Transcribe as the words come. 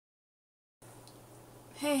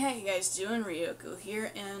Hey, how you guys doing? Ryocko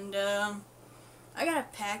here, and I got a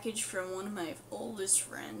package from one of my oldest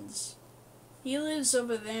friends. He lives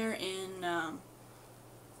over there in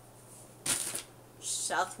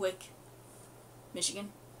Southwick,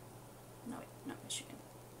 Michigan. No, wait, not Michigan.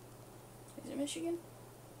 Is it Michigan?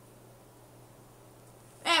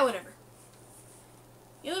 Whatever.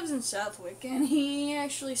 He lives in Southwick, and he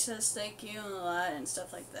actually says thank you a lot and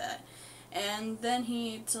stuff like that. And then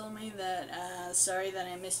he told me that, sorry that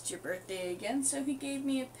I missed your birthday again, so he gave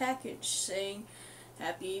me a package saying,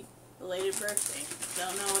 happy belated birthday.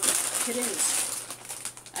 Don't know what it is.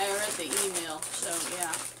 I read the email, so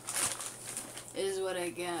yeah. This is what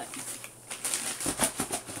I got.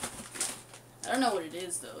 I don't know what it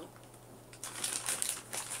is, though.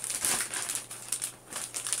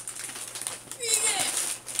 Yeah!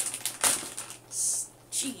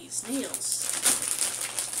 Jeez, nails.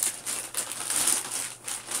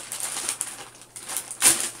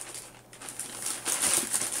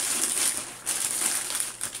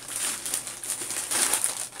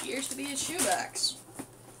 Appears to be a shoebox.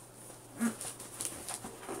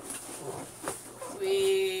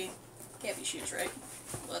 We can't be shoes, right?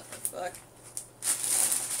 What the fuck?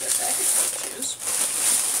 That package full of shoes.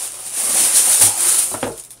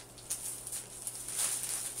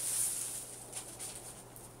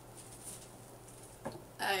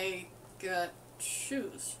 I got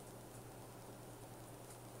shoes.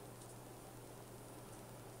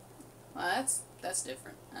 Well, that's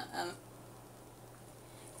different.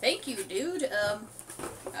 Thank you, dude.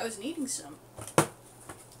 I was needing some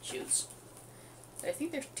shoes. But I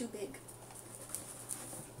think they're too big.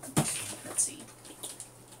 Let's see.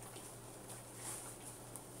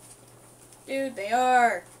 Dude, they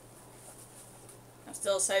are. I'm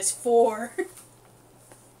still a size 4.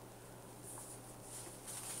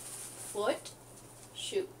 Foot?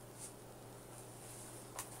 Shoe.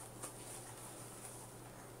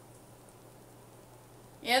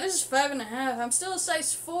 Yeah, this is 5.5. I'm still a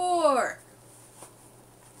size 4.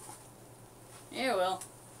 Yeah, well.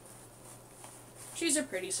 Shoes are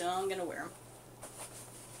pretty, so I'm gonna wear them.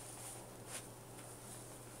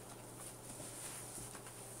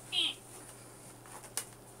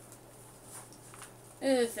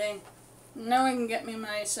 Other thing. Now I can get me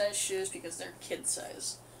my size shoes because they're kid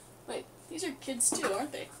size. Wait, these are kids too,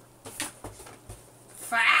 aren't they?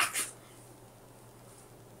 Fuck!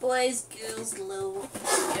 Boys, girls, little.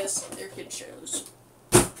 Yes, they're kid shoes.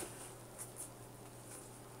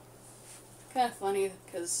 Kind of funny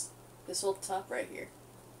because this whole top right here,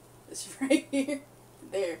 this right here,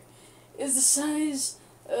 there, is the size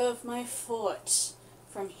of my foot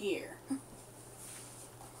from here.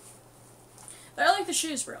 But I like the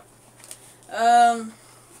shoes, bro.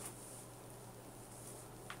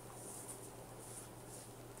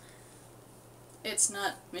 It's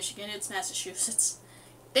not Michigan, it's Massachusetts.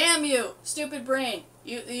 Damn you, stupid brain!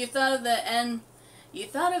 You thought of the N, you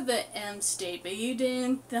thought of the M state, but you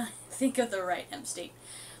didn't think of the right M state.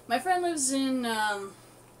 My friend lives in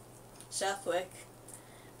Southwick,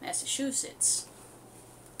 Massachusetts.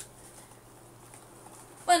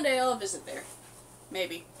 One day I'll visit there,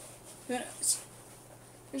 maybe. Who knows?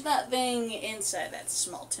 There's nothing inside that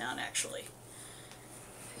small town, actually,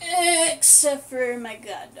 except for my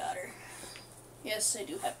goddaughter. Yes, I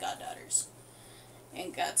do have goddaughters.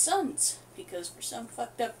 And godsons, because for some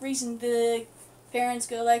fucked up reason the parents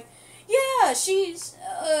go like, yeah, she's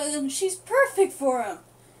perfect for him.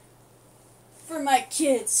 For my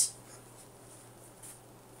kids.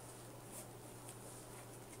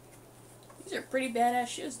 These are pretty badass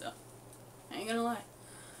shoes, though. I ain't gonna lie.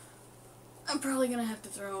 I'm probably gonna have to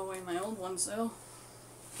throw away my old ones, though,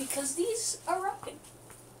 because these are rocking.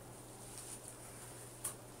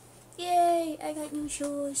 Yay, I got new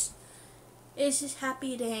shoes. This is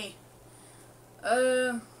happy day.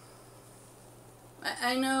 I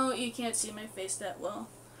know you can't see my face that well.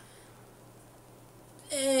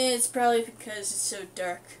 It's probably because it's so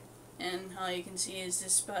dark, and all you can see is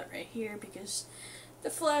this spot right here because the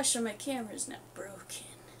flash on my camera is now broken.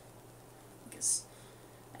 Because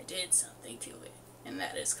I did something to it, and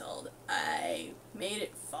that is called I made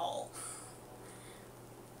it fall.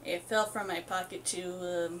 It fell from my pocket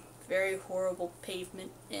to very horrible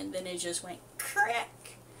pavement, and then it just went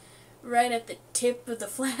crack right at the tip of the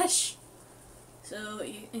flash. So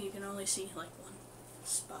you can only see like one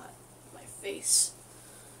spot of my face.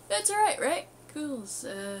 That's alright, right? Cool.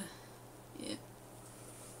 Yeah.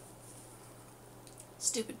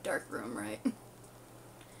 Stupid dark room, right?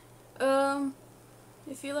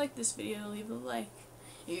 If you liked this video, leave a like.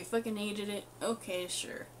 If you fucking hated it, okay,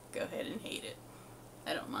 sure. Go ahead and hate it.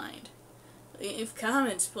 I don't mind. Leave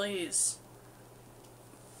comments, please.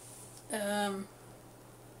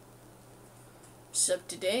 Sub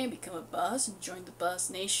today, become a boss, and join the Boss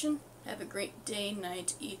Nation. Have a great day,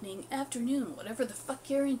 night, evening, afternoon, whatever the fuck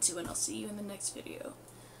you're into, and I'll see you in the next video.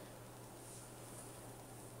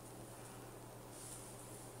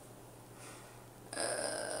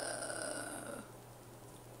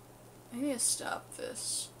 I need to stop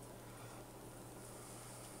this.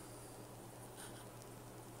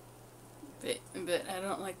 But I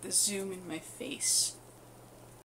don't like the zoom in my face.